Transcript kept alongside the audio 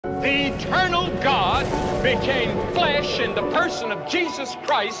The eternal God became flesh in the person of Jesus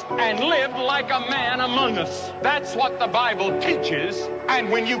Christ and lived like a man among us. That's what the Bible teaches.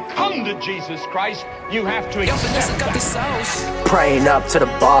 And when you come to Jesus Christ, you have to accept that. Praying up to the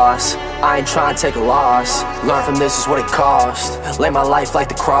boss, I ain't trying to take a loss. Learn from this is what it cost. Lay my life like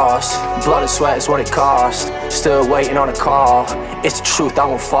the cross. Blood and sweat is what it cost. Still waiting on a call. It's the truth, I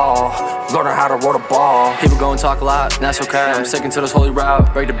won't fall. Learning how to roll the ball. People go and talk a lot, and that's okay. I'm sticking to this holy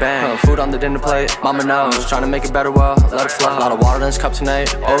route, break the bank. Food on the dinner plate, mama knows. Trying to make it better, well, let it flow. A lot of water in this cup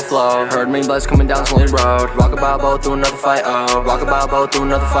tonight, overflow. Heard many bloods coming down this lonely road. Rock a Balboa through another fight, oh. Rock a Balboa through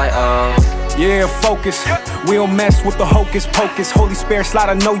another fight, oh. Yeah, focus. We don't mess with the hocus pocus. Holy Spirit slide,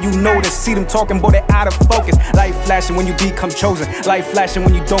 I know you notice. See them talking, boy, they out of focus. Light flashing when you become chosen. Light flashing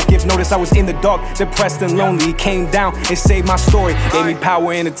when you don't give notice. I was in the dark, depressed and lonely. He came down and saved my story. Gave me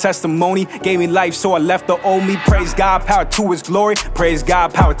power and a testimony. Gave me life, so I left the old me. Praise God, power to his glory. Praise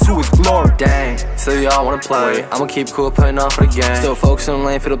God, power to his glory. Dang, still y'all wanna play. I'ma keep cool, putting on for the game. Still focusing on the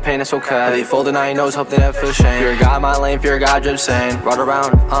lane, feel the pain, that's okay. They folding, I ain't knows, hope they never feel shame. Fear God, my lane, fear God, drip sane. Ride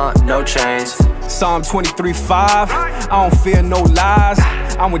around, no chains. Psalm 23:5, I don't fear no lies.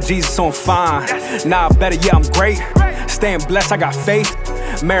 I'm with Jesus on fine. Nah, better, yeah, I'm great. Staying blessed, I got faith.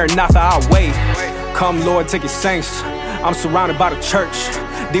 Maranatha, I'll wait. Come, Lord, take your saints. I'm surrounded by the church.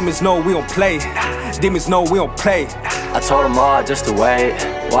 Demons know we don't play. Demons know we don't play. I told them all just to wait.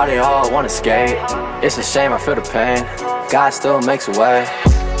 Why they all wanna skate? It's a shame, I feel the pain. God still makes a way.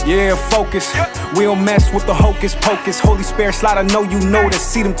 Yeah, focus. We don't mess with the hocus pocus. Holy Spirit slide, I know you notice.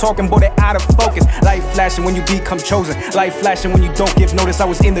 See them talking, boy, they out of focus. Light flashing when you become chosen. Light flashing when you don't give notice. I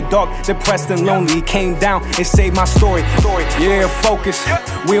was in the dark, depressed and lonely. He came down and saved my story. Yeah, focus.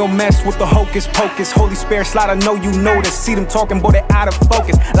 We don't mess with the hocus pocus. Holy Spirit slide, I know you notice. See them talking, boy, they out of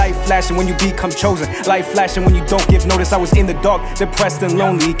focus. Light flashing when you become chosen. Light flashing when you don't give notice. I was in the dark, depressed and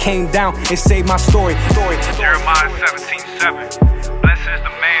lonely. He came down and saved my story. Jeremiah 17:7. Blessed is the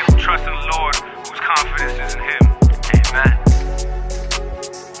man who trusts in the Lord, whose confidence is in him. Amen.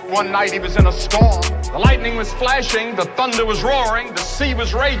 One night he was in a storm. The lightning was flashing, the thunder was roaring, the sea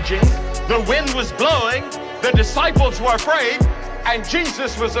was raging, the wind was blowing, the disciples were afraid, and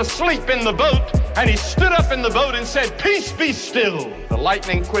Jesus was asleep in the boat, and he stood up in the boat and said, "Peace, be still." The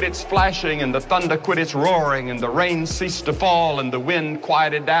lightning quit its flashing, and the thunder quit its roaring, and the rain ceased to fall, and the wind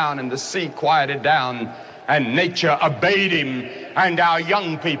quieted down, and the sea quieted down, and nature obeyed him. And our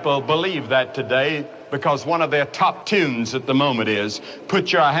young people believe that today, because one of their top tunes at the moment is,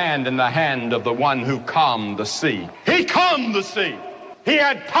 "Put your hand in the hand of the one who calmed the sea." He calmed the sea. He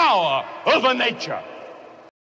had power over nature.